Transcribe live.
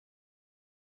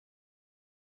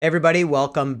Everybody,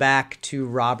 welcome back to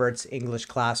Robert's English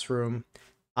Classroom.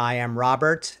 I am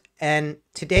Robert, and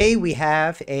today we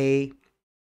have a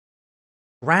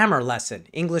grammar lesson,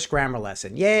 English grammar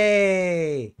lesson.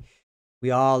 Yay!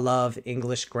 We all love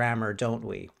English grammar, don't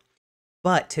we?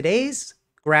 But today's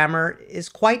grammar is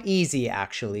quite easy,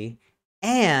 actually,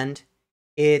 and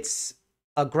it's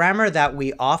a grammar that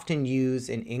we often use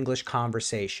in English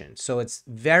conversation. So it's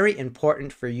very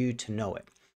important for you to know it.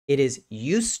 It is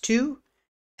used to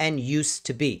and used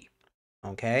to be.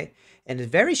 Okay? And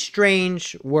it's very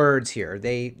strange words here.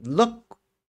 They look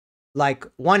like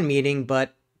one meaning,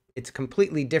 but it's a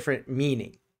completely different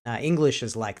meaning. English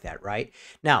is like that, right?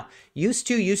 Now, used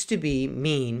to be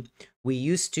mean we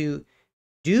used to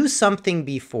do something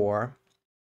before,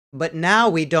 but now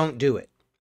we don't do it.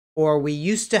 Or we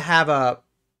used to have a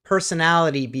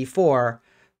personality before,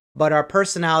 but our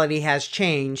personality has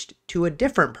changed to a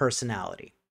different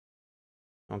personality.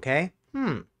 Okay?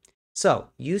 So,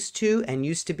 used to and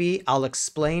used to be, I'll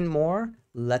explain more.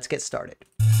 Let's get started.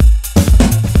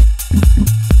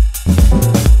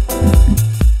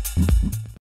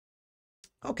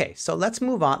 Okay, so let's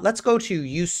move on. Let's go to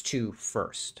used to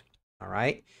first. All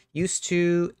right? Used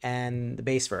to and the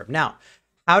base verb. Now,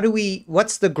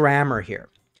 what's the grammar here?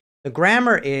 The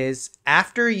grammar is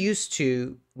after used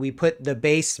to, we put the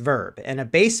base verb. And a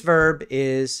base verb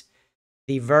is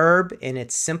the verb in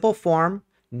its simple form,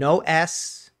 no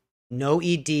S, no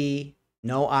ed,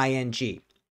 no ing.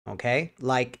 Okay?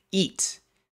 Like eat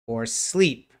or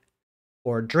sleep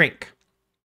or drink.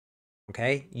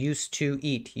 Okay? Used to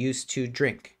eat, used to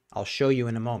drink. I'll show you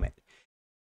in a moment.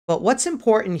 But what's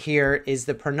important here is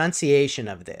the pronunciation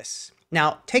of this.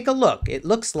 Now, take a look. It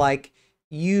looks like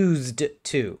used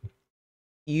to.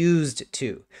 Used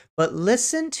to. But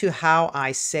listen to how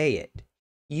I say it.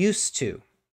 Used to.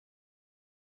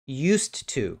 Used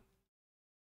to.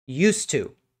 Used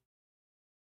to.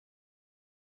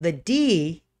 The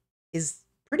D is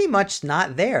pretty much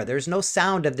not there. There's no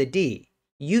sound of the D.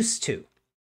 Used to.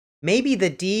 Maybe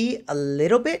the D a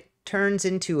little bit turns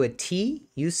into a T,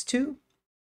 used to.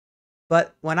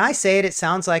 But when I say it, it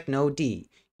sounds like no D.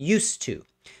 Used to.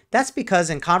 That's because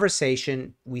in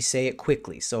conversation, we say it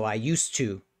quickly. So I used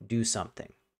to do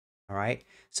something. All right.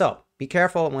 So be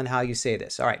careful when how you say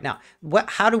this. All right. Now,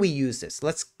 how do we use this?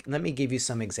 Let me give you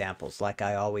some examples like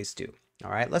I always do. All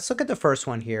right. Let's look at the first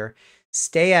one here.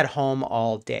 Stay at home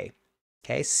all day.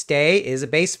 Okay. Stay is a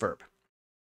base verb.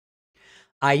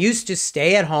 I used to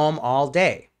stay at home all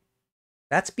day.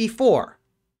 That's before.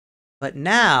 But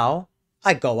now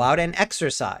I go out and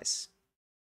exercise.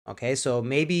 Okay, so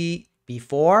maybe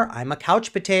before I'm a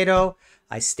couch potato,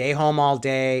 I stay home all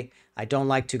day, I don't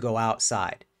like to go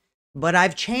outside. But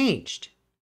I've changed.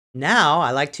 Now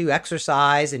I like to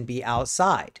exercise and be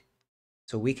outside.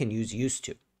 So we can use used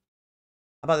to.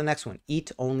 How about the next one?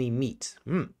 Eat only meat.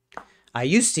 I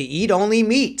used to eat only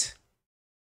meat.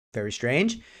 Very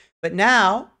strange. But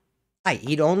now I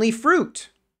eat only fruit.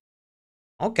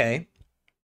 Okay.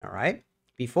 All right.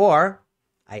 Before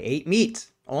I ate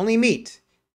meat, only meat.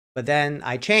 But then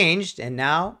I changed and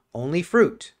now only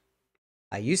fruit.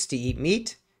 I used to eat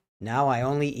meat. Now I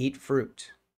only eat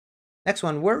fruit. Next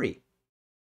one, worry.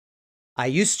 I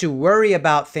used to worry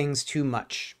about things too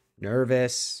much.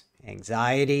 Nervous,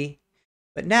 anxiety.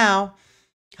 But now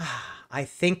I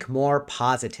think more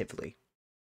positively.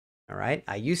 All right.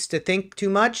 I used to think too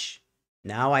much.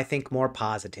 Now I think more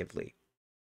positively.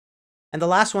 And the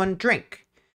last one, drink.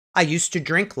 I used to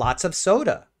drink lots of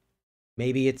soda.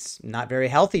 Maybe it's not very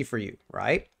healthy for you,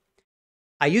 right?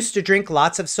 I used to drink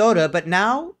lots of soda, but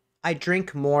now I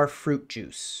drink more fruit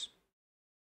juice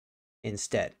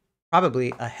instead.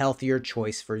 Probably a healthier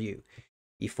choice for you.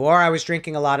 Before I was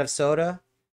drinking a lot of soda.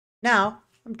 Now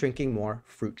I'm drinking more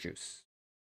fruit juice.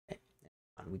 Okay,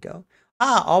 on we go.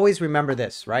 Always remember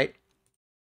this, right?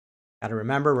 Got to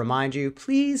remind you,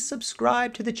 please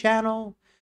subscribe to the channel.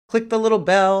 Click the little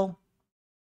bell.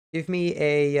 Give me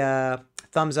a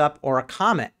thumbs up or a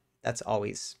comment. That's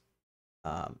always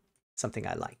something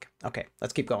I like. Okay,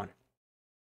 let's keep going.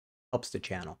 Helps the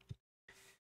channel.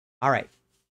 All right.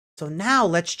 So now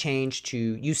let's change to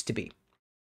used to be.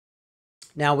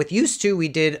 Now with used to, we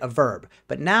did a verb,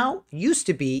 but now used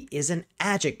to be is an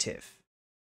adjective.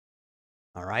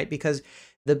 All right, because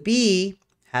the be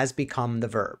has become the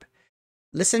verb.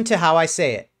 Listen to how I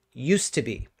say it. Used to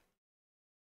be.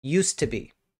 Used to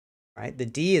be. Right? The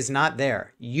D is not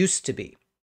there. Used to be.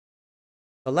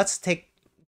 So let's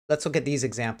look at these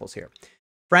examples here.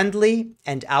 Friendly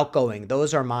and outgoing.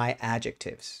 Those are my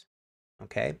adjectives.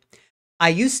 Okay. I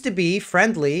used to be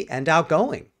friendly and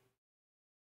outgoing,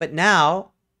 but now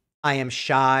I am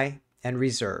shy and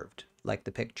reserved, like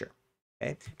the picture.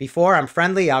 Okay. Before, I'm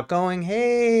friendly, outgoing,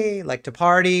 hey, like to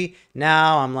party.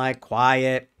 Now I'm like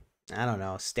quiet, I don't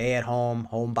know, stay at home,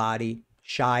 homebody,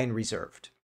 shy and reserved.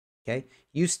 Okay.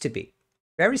 Used to be.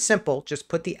 Very simple. Just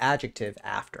put the adjective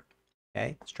after.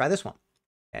 Okay. Let's try this one.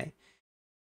 Okay.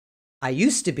 I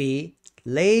used to be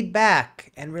laid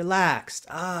back and relaxed.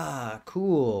 Ah,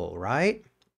 cool, right?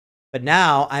 But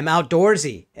now I'm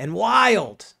outdoorsy and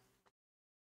wild.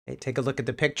 Okay, take a look at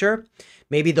the picture.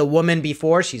 Maybe the woman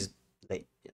before, she's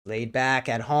laid back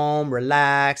at home,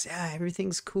 relaxed. Yeah,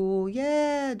 everything's cool.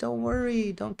 Yeah, don't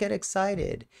worry. Don't get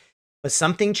excited. But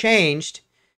something changed.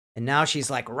 And now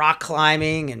she's like rock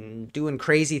climbing and doing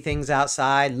crazy things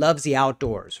outside. Loves the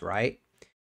outdoors, right?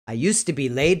 I used to be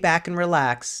laid back and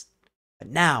relaxed. But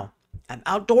now I'm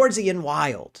outdoorsy and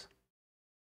wild.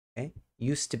 Okay,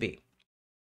 used to be.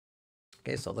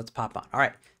 Okay, so let's pop on. All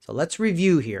right, so let's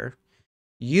review here.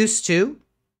 Used to,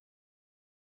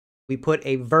 we put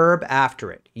a verb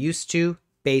after it. Used to,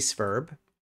 base verb.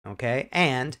 Okay,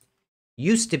 and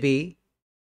used to be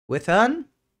with an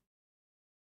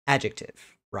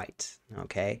adjective. Right.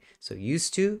 Okay, so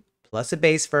used to plus a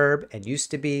base verb and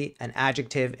used to be an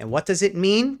adjective. And what does it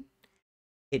mean?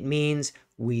 It means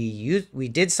we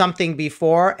did something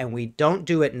before and we don't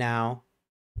do it now,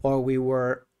 or we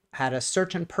had a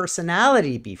certain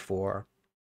personality before,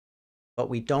 but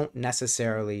we don't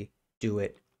necessarily do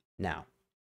it now.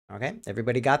 Okay,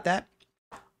 everybody got that?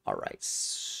 All right,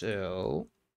 so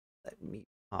let me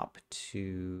hop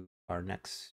to our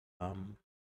next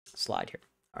slide here.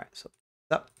 All right, so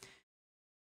up.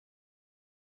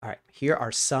 All right, here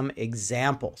are some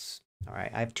examples. All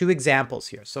right, I have two examples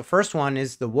here. So first one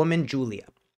is the woman Julia.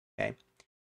 Okay,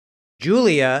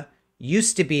 Julia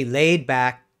used to be laid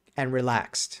back and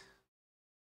relaxed.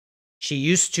 She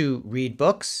used to read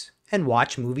books and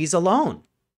watch movies alone.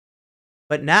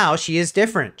 But now she is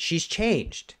different. She's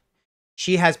changed.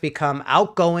 She has become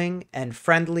outgoing and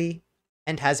friendly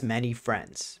and has many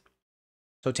friends.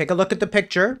 So take a look at the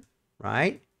picture,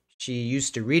 right? She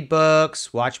used to read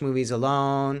books, watch movies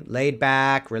alone, laid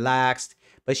back, relaxed,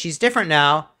 but she's different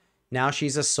now. Now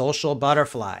she's a social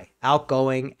butterfly,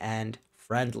 outgoing and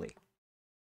friendly.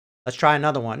 Let's try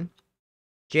another one.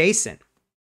 Jason.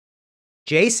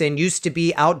 Jason used to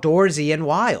be outdoorsy and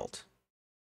wild.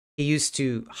 He used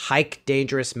to hike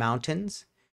dangerous mountains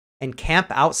and camp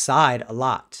outside a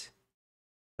lot.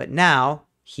 But now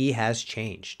he has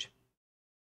changed.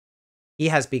 He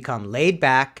has become laid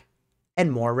back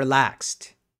and more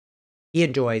relaxed. He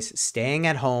enjoys staying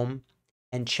at home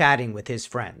and chatting with his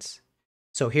friends.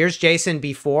 So here's Jason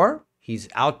before. He's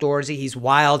outdoorsy, he's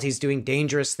wild, he's doing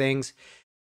dangerous things.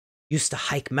 Used to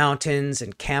hike mountains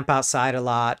and camp outside a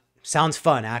lot. Sounds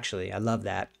fun, actually. I love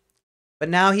that. But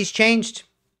now he's changed.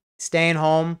 Staying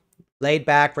home, laid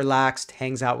back, relaxed,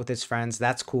 hangs out with his friends.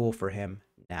 That's cool for him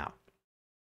now.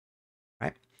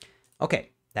 Right? Okay,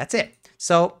 that's it.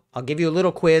 So I'll give you a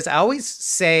little quiz. I always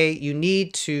say you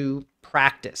need to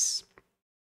practice.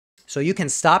 So you can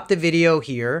stop the video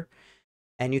here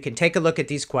and you can take a look at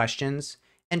these questions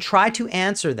and try to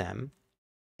answer them.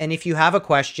 And if you have a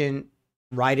question,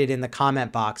 write it in the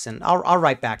comment box and I'll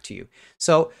write back to you.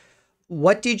 So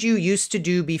what did you used to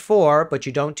do before, but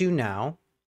you don't do now?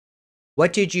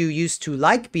 What did you used to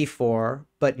like before,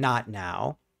 but not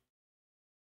now?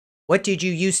 What did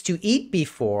you used to eat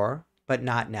before, but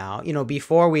not now? You know,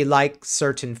 before we like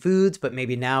certain foods, but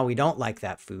maybe now we don't like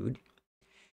that food.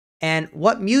 And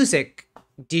what music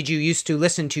did you used to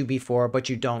listen to before, but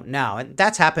you don't now? And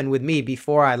that's happened with me.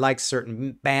 Before I liked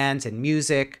certain bands and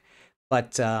music,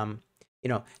 but you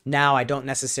know, now I don't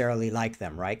necessarily like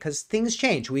them, right? Because things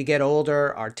change. We get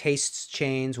older, our tastes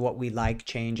change, what we like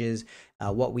changes,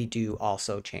 what we do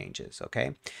also changes,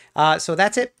 okay? So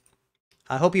that's it.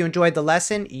 I hope you enjoyed the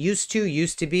lesson. Used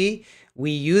to be. We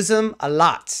use them a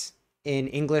lot in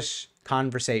English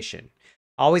conversation.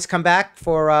 Always come back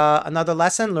for another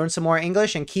lesson, learn some more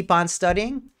English, and keep on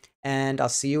studying. And I'll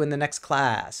see you in the next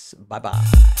class.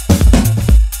 Bye-bye.